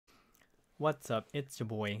What's up? It's your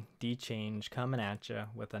boy D Change coming at ya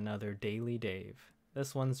with another Daily Dave.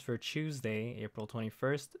 This one's for Tuesday, April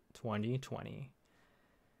 21st, 2020.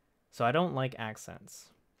 So I don't like accents.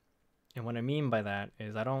 And what I mean by that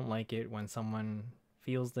is I don't like it when someone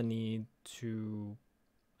feels the need to,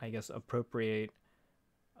 appropriate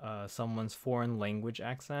someone's foreign language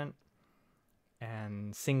accent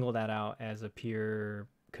and single that out as a pure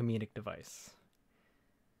comedic device.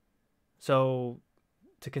 So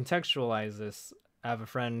to contextualize this, I have a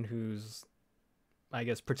friend who's,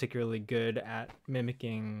 particularly good at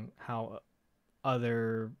mimicking how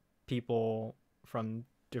other people from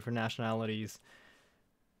different nationalities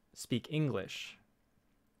speak English,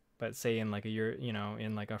 but say in like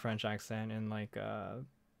in like a French accent, in like a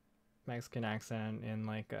Mexican accent, in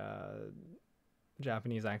like a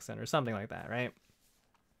Japanese accent, or something like that, right?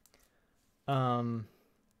 Um,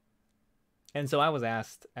 And so I was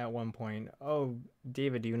asked at one point, "Oh,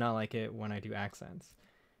 David, do you not like it when I do accents?"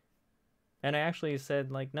 And I actually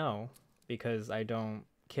said, like, no, because I don't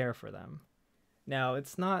care for them. Now,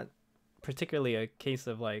 it's not particularly a case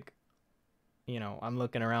of like, I'm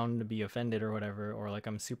looking around to be offended or whatever, or like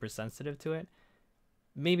I'm super sensitive to it.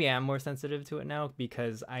 Maybe I'm more sensitive to it now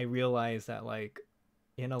because I realize that, like,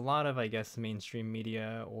 in a lot of, mainstream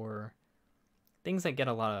media or things that get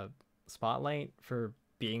a lot of spotlight for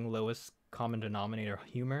being lowest common denominator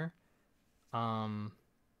humor, um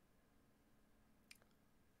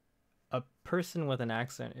a person with an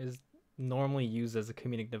accent is normally used as a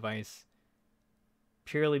comedic device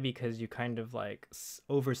purely because you kind of like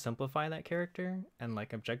oversimplify that character and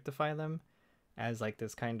like objectify them as like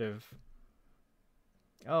this kind of,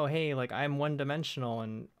 oh hey, like I'm one dimensional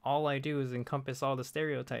and all I do is encompass all the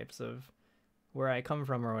stereotypes of where I come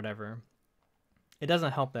from or whatever. It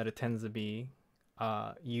doesn't help that it tends to be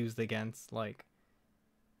used against, like,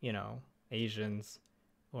 you know, Asians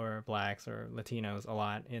or blacks or Latinos a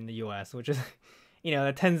lot in the US, which is,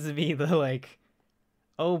 that tends to be the like,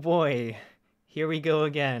 oh boy, here we go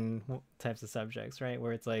again types of subjects, right?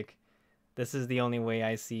 Where it's like, this is the only way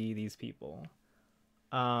I see these people.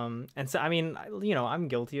 And so, I mean, I'm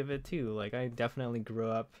guilty of it too. Like, I definitely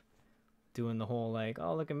grew up doing the whole, like,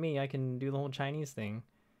 oh, look at me, I can do the whole Chinese thing.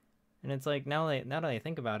 And it's like, now that I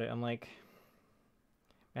think about it, I'm like,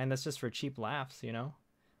 man, that's just for cheap laughs.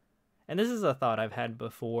 And this is a thought I've had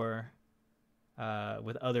before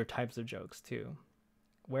with other types of jokes too,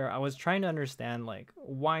 where I was trying to understand, like,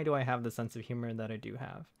 why do I have the sense of humor that I do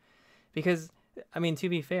have? Because, I mean, to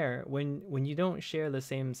be fair, when you don't share the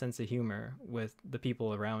same sense of humor with the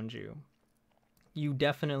people around you, you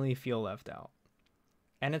definitely feel left out.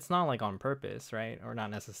 And it's not like on purpose, right? Or not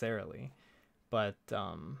necessarily, but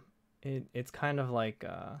it's kind of like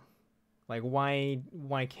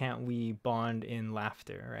why can't we bond in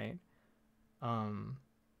laughter, right?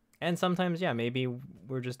 And sometimes, yeah, maybe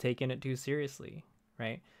we're just taking it too seriously,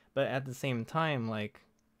 right? But at the same time, like,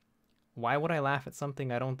 why would I laugh at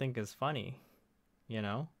something I don't think is funny? You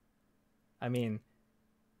know? I mean,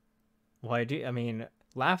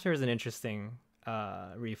 laughter is an interesting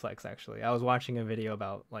reflex, actually. I was watching a video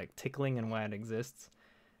about like tickling and why it exists,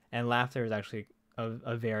 and laughter is actually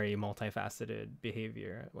a very multifaceted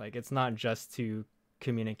behavior. Like, it's not just to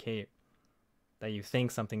communicate that you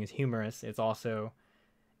think something is humorous. It's also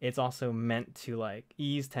meant to like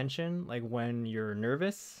ease tension, like when you're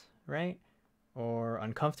nervous, right? Or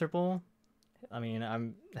uncomfortable. I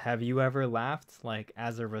mean, have you ever laughed like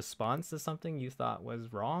as a response to something you thought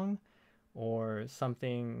was wrong, or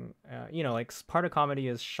something? Like, part of comedy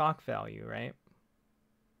is shock value, right?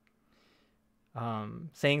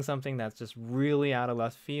 Saying something that's just really out of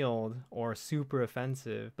left field or super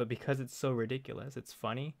offensive, but because it's so ridiculous, it's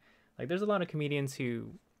funny. Like, there's a lot of comedians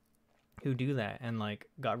who do that and like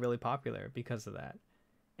got really popular because of that.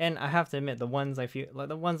 And I have to admit, the ones I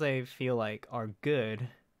feel like are good,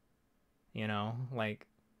 like,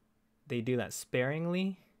 they do that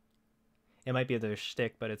sparingly. It might be their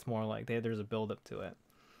shtick, but it's more like there's a build up to it.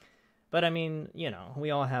 But I mean, we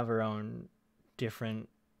all have our own different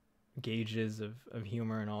gauges of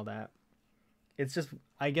humor and all that. It's just,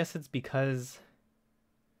 I guess it's because,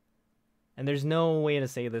 and there's no way to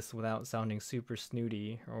say this without sounding super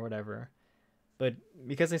snooty or whatever, but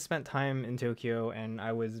because I spent time in Tokyo and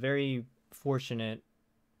I was very fortunate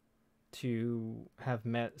to have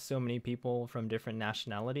met so many people from different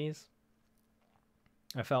nationalities,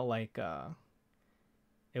 I felt like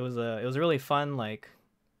it was a really fun, like,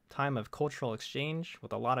 time of cultural exchange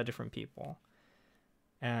with a lot of different people.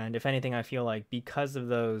 And if anything, I feel like because of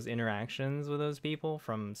those interactions with those people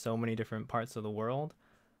from so many different parts of the world,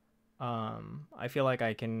 I feel like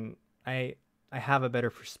I have a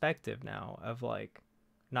better perspective now of, like,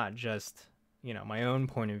 not just you know, my own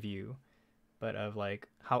point of view, but of like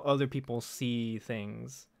how other people see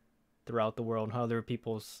things throughout the world, how other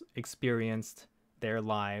people's experienced their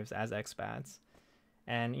lives as expats,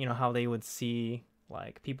 and you know how they would see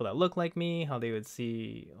like people that look like me, how they would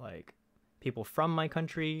see like people from my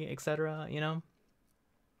country, etc. You know,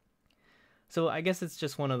 so I guess it's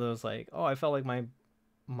just one of those like, oh, I felt like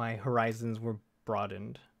my horizons were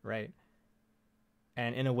broadened, right?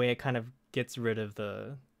 And in a way, it kind of gets rid of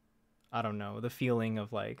the, I don't know, the feeling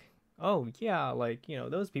of like, oh yeah, like you know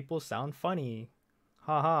those people sound funny,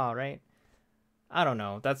 haha, right? I don't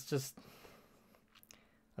know. That's just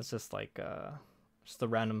like just a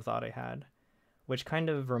random thought I had, which kind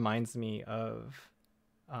of reminds me of,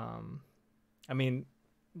 um, I mean,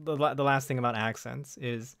 the last thing about accents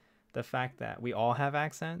is the fact that we all have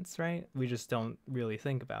accents, right? We just don't really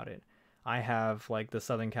think about it. I have like the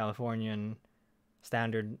Southern Californian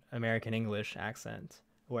standard American English accent,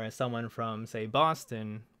 whereas someone from say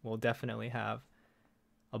Boston will definitely have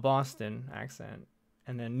a Boston accent.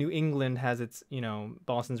 And then New England has its, you know,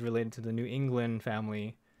 Boston's related to the New England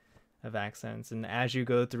family of accents. And as you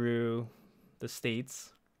go through the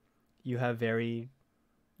states, you have varying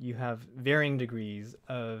degrees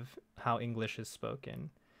of how English is spoken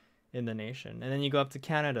in the nation. And then you go up to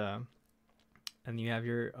Canada and you have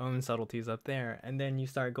your own subtleties up there. And then you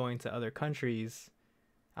start going to other countries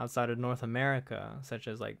outside of North America, such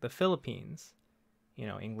as like the Philippines. You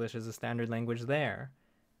know, English is a standard language there.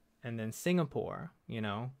 And then Singapore, you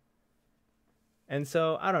know. And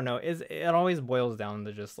so, I don't know, it always boils down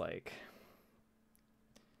to just like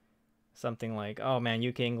something like, oh man,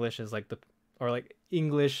 UK English is like or like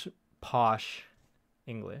English, posh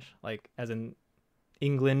English, like as in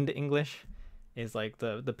England English is like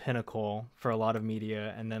the pinnacle for a lot of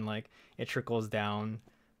media, and then like it trickles down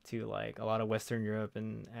to like a lot of Western Europe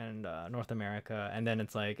and North America, and then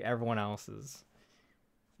it's like everyone else is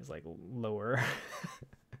like lower.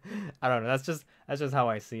 I don't know. That's just how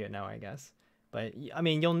I see it now, I guess. But I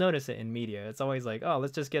mean, you'll notice it in media. It's always like, oh,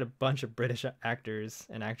 let's just get a bunch of British actors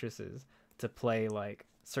and actresses to play like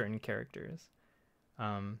certain characters.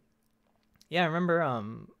 Yeah, I remember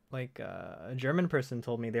like a German person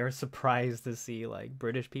told me they were surprised to see like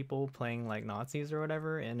British people playing like Nazis or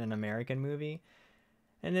whatever in an American movie.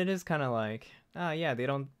 And it is kind of like, yeah, they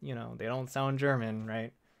don't, you know, they don't sound German,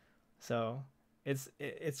 right? So it's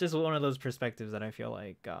just one of those perspectives that I feel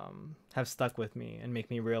like have stuck with me and make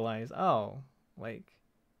me realize, oh, like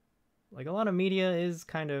a lot of media is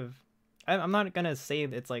kind of, I'm not gonna say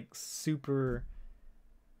it's like super,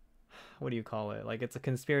 what do you call it, like it's a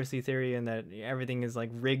conspiracy theory and that everything is like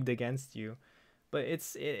rigged against you, but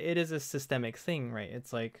it is a systemic thing, right?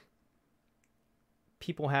 It's like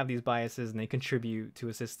people have these biases and they contribute to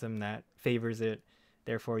a system that favors it,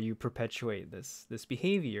 therefore you perpetuate this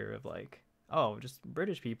behavior of like, oh, just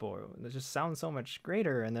British people, they just sound so much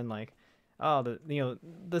greater. And then like, oh,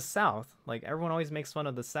 the South, like everyone always makes fun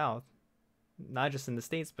of the South, not just in the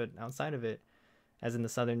States but outside of it, as in the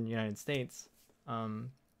Southern United States. And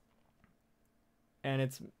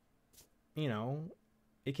it's, you know,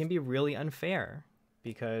 it can be really unfair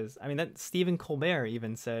because I mean that Stephen Colbert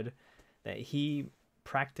even said that he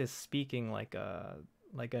practiced speaking like a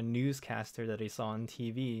newscaster that he saw on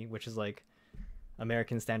TV, which is like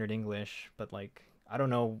American Standard English, but like I don't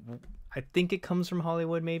know, I think it comes from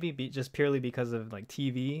Hollywood, maybe just purely because of like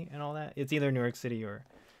TV and all that. It's either New York City or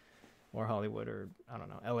Hollywood, or I don't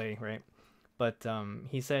know, LA, right? But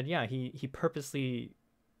he said, yeah, he purposely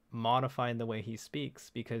modified the way he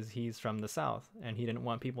speaks because he's from the South and he didn't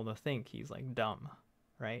want people to think he's like dumb,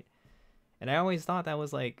 right? And I always thought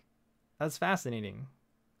that's fascinating.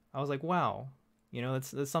 I was like, wow, you know,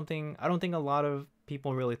 that's something I don't think a lot of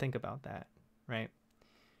people really think about that, right?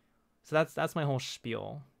 So that's my whole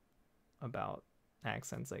spiel about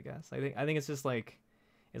accents, I guess. I think it's just like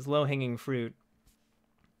it's low-hanging fruit,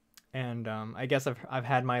 and I guess I've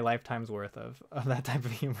had my lifetime's worth of that type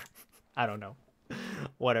of humor. I don't know.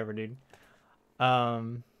 Whatever, dude. Hey, I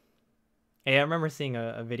remember seeing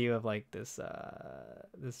a video of like this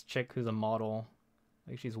chick who's a model,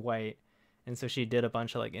 like she's white, and so she did a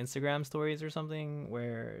bunch of like Instagram stories or something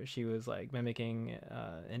where she was like mimicking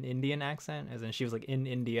an Indian accent, as in she was like in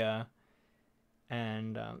India,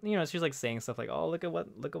 and you know, she was like saying stuff like, "Oh, look at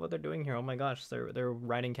what they're doing here! Oh my gosh, they're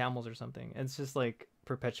riding camels or something." It's just like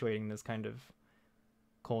perpetuating this kind of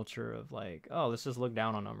culture of like, "Oh, let's just look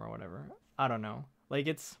down on them" or whatever. I don't know. Like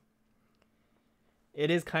it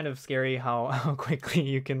is kind of scary how quickly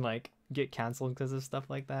you can like get canceled because of stuff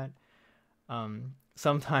like that.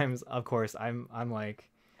 Sometimes, of course, I'm like,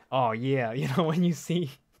 oh yeah, you know, when you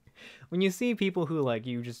see people who like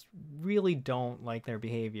you just really don't like their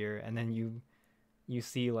behavior, and then you you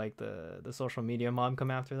see like the social media mob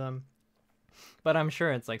come after them. But I'm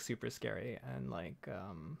sure it's like super scary and like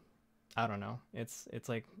I don't know. It's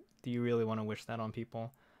like, do you really want to wish that on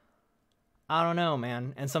people? I don't know,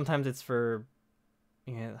 man. And sometimes it's for,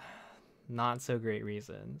 you know, not so great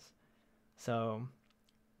reasons. So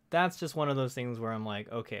that's just one of those things where I'm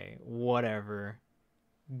like, okay, whatever,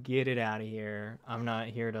 get it out of here. I'm not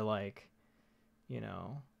here to like, you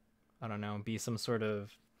know, I don't know, be some sort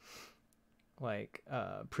of like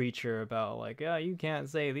preacher about like, yeah, you can't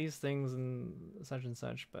say these things and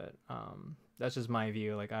such. But that's just my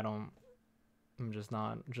view. Like I'm just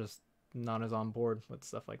not as on board with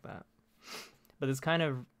stuff like that. But this kind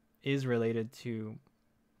of is related to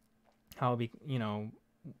how being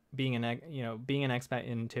being an expat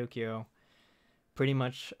in Tokyo pretty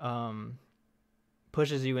much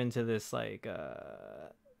pushes you into this like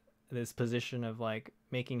this position of like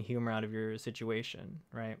making humor out of your situation,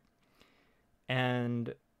 right?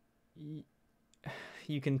 And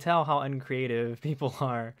you can tell how uncreative people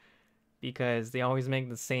are because they always make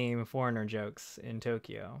the same foreigner jokes in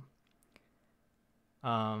Tokyo.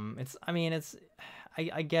 It's I mean it's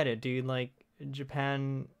I get it, dude. Like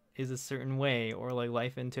Japan is a certain way, or like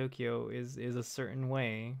life in Tokyo is a certain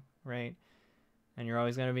way, right? And you're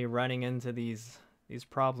always gonna be running into these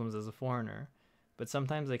problems as a foreigner. But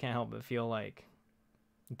sometimes I can't help but feel like,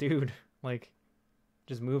 dude, like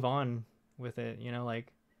just move on with it, you know,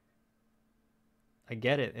 like I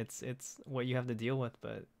get it. It's what you have to deal with,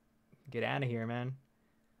 but get out of here, man.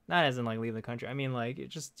 Not as in like leave the country. I mean like it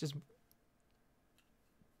just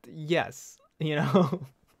yes, you know,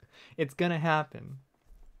 it's gonna happen.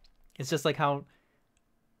 It's just like how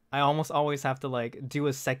I almost always have to like do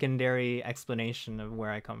a secondary explanation of where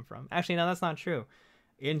I come from. Actually, no, that's not true.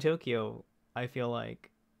 In Tokyo, I feel like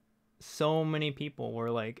so many people were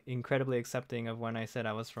like incredibly accepting of when I said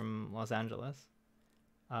I was from Los Angeles.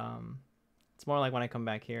 Um, it's more like when I come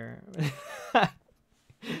back here.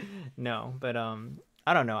 No, but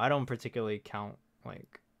I don't know. I don't particularly count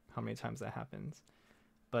like how many times that happens.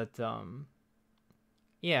 But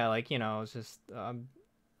yeah, like you know, it's just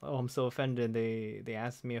oh, I'm so offended. They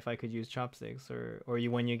asked me if I could use chopsticks, or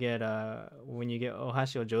you when you get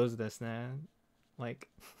ohashi o jozu desu ne, like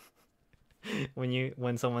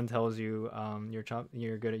when someone tells you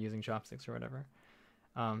you're good at using chopsticks or whatever.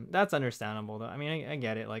 That's understandable though. I mean, I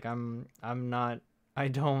get it. Like I'm not I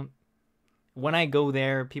don't when I go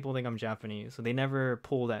there, people think I'm Japanese, so they never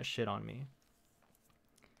pull that shit on me.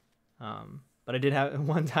 But I did have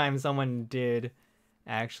one time someone did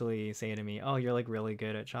actually say to me, "Oh, you're like really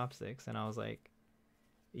good at chopsticks," and I was like,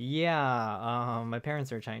 "Yeah, my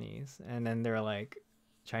parents are Chinese," and then they're like,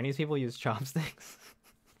 "Chinese people use chopsticks."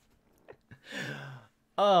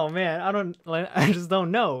 Oh man, I don't like. I just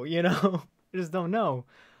don't know. You know, I just don't know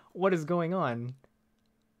what is going on.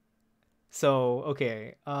 So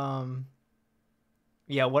okay,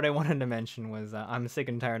 yeah, what I wanted to mention was I'm sick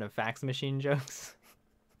and tired of fax machine jokes.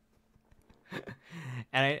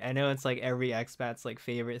 And I know it's like every expat's like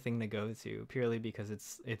favorite thing to go to purely because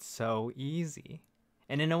it's so easy.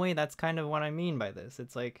 And in a way that's kind of what I mean by this.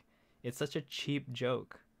 It's like it's such a cheap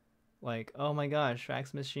joke. Like, oh my gosh,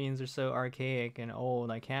 fax machines are so archaic and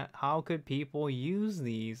old. I can't how could people use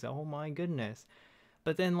these? Oh my goodness.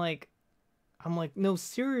 But then like I'm like, no,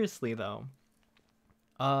 seriously though.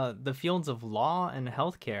 The fields of law and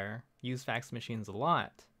healthcare use fax machines a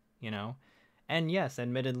lot, you know? And yes,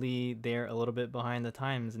 admittedly, they're a little bit behind the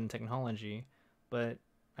times in technology, but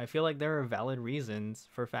I feel like there are valid reasons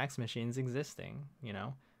for fax machines existing, you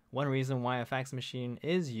know? One reason why a fax machine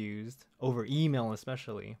is used, over email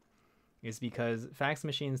especially, is because fax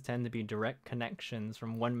machines tend to be direct connections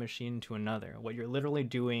from one machine to another. What you're literally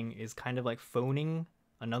doing is kind of like phoning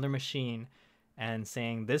another machine and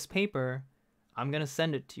saying, this paper, I'm going to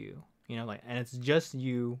send it to you, you know, like, and it's just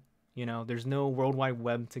you, you know, there's no World Wide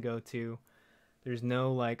Web to go to. There's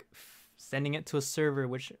no like sending it to a server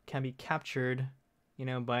which can be captured, you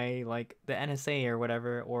know, by like the NSA or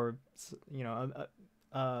whatever, or you know,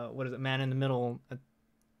 what is it, man in the middle? Is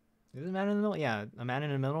it man in the middle? Yeah, a man in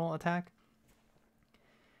the middle attack.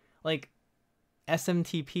 Like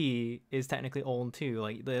SMTP is technically old too.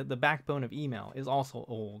 Like the backbone of email is also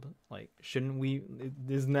old. Like shouldn't we?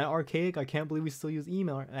 Isn't that archaic? I can't believe we still use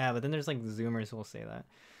email. Yeah, but then there's like Zoomers who will say that.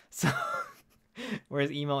 So.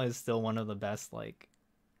 Whereas email is still one of the best, like,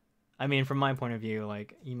 I mean, from my point of view,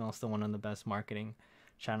 like, email is still one of the best marketing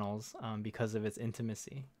channels because of its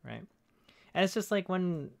intimacy, right? And it's just like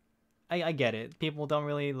when, I get it, people don't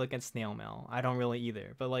really look at snail mail. I don't really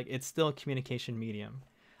either, but like, it's still a communication medium.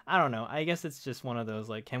 I don't know. I guess it's just one of those,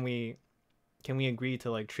 like, can we agree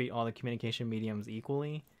to like treat all the communication mediums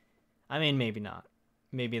equally? I mean, maybe not.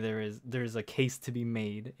 maybe there's a case to be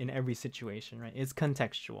made in every situation, right? It's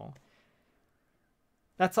contextual.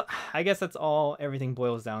 That's I guess that's all everything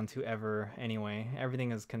boils down to ever anyway.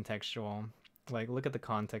 Everything is contextual. Like look at the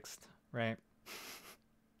context, right?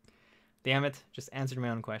 Damn it, just answered my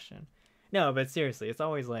own question. No, but seriously, it's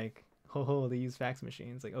always like, oh, they use fax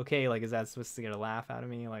machines. Like, okay, like is that supposed to get a laugh out of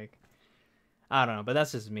me? Like, I don't know, but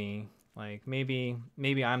that's just me. Like maybe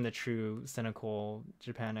I'm the true cynical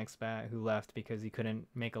Japan expat who left because he couldn't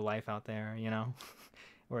make a life out there, you know?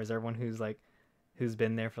 Whereas everyone who's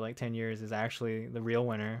been there for like 10 years is actually the real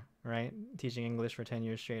winner, right? Teaching English for 10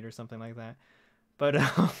 years straight or something like that. But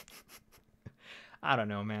I don't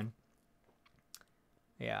know, man.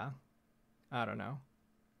 Yeah, I don't know.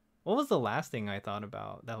 What was the last thing I thought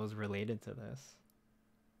about that was related to this?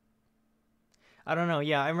 I don't know.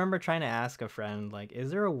 Yeah, I remember trying to ask a friend, like, is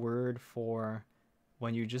there a word for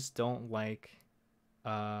when you just don't like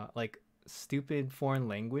stupid foreign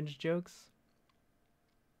language jokes?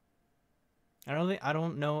 I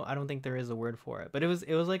don't know. I don't think there is a word for it. But it was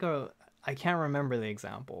like a I can't remember the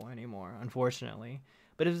example anymore, unfortunately.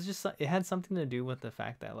 But it was just it had something to do with the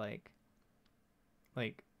fact that like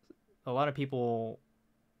a lot of people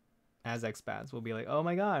as expats will be like, "Oh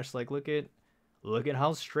my gosh, like look at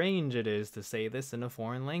how strange it is to say this in a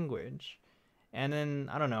foreign language." And then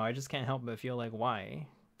I don't know, I just can't help but feel like why?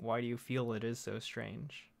 Why do you feel it is so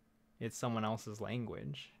strange? It's someone else's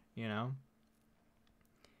language, you know?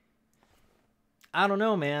 I don't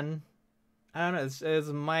know, man. I don't know. It's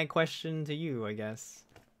my question to you, I guess.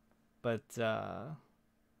 But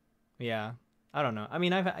yeah, I don't know. I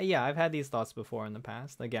mean, I've had these thoughts before in the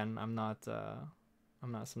past. Again, I'm not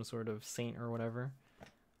some sort of saint or whatever.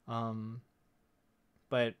 Um,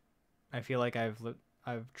 but I feel like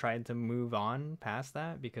I've tried to move on past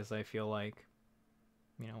that because I feel like,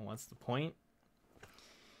 you know, what's the point?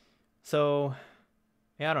 So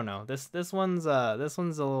yeah, I don't know. This one's a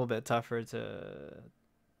little bit tougher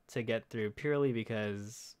to get through purely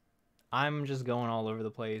because I'm just going all over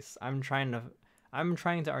the place. I'm trying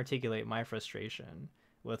to articulate my frustration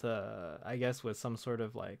with I guess with some sort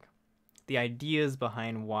of like the ideas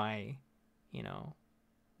behind why, you know,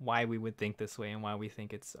 why we would think this way and why we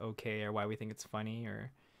think it's okay or why we think it's funny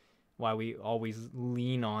or why we always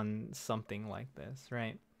lean on something like this,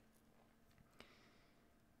 right?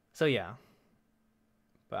 So yeah,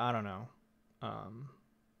 but I don't know. Um,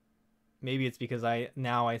 Maybe it's because I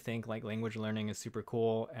think like language learning is super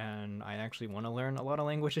cool and I actually want to learn a lot of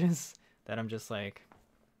languages that I'm just like,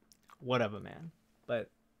 whatever, man. But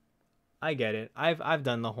I get it. I've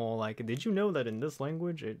done the whole like, did you know that in this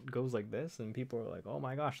language it goes like this? And people are like, oh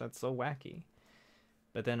my gosh, that's so wacky.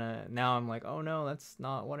 But then now I'm like, oh no, that's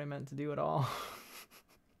not what I meant to do at all.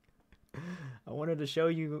 I wanted to show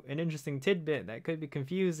you an interesting tidbit that could be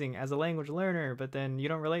confusing as a language learner, but then you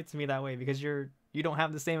don't relate to me that way because you don't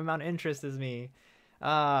have the same amount of interest as me.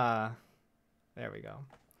 Ah, there we go.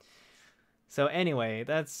 So anyway,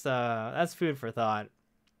 that's food for thought.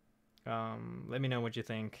 Let me know what you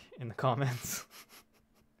think in the comments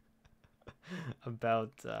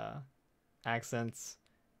about accents,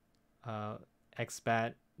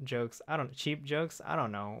 expat jokes. I don't cheap jokes. I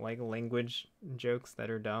don't know, like language jokes that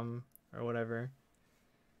are dumb or whatever.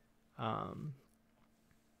 Um,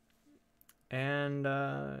 and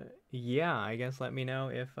yeah, I guess let me know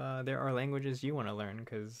if there are languages you want to learn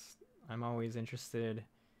because I'm always interested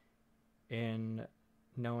in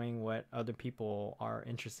knowing what other people are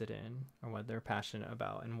interested in or what they're passionate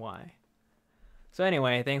about and why. So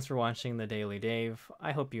anyway, thanks for watching the Daily Dave.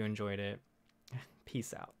 I hope you enjoyed it.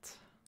 Peace out.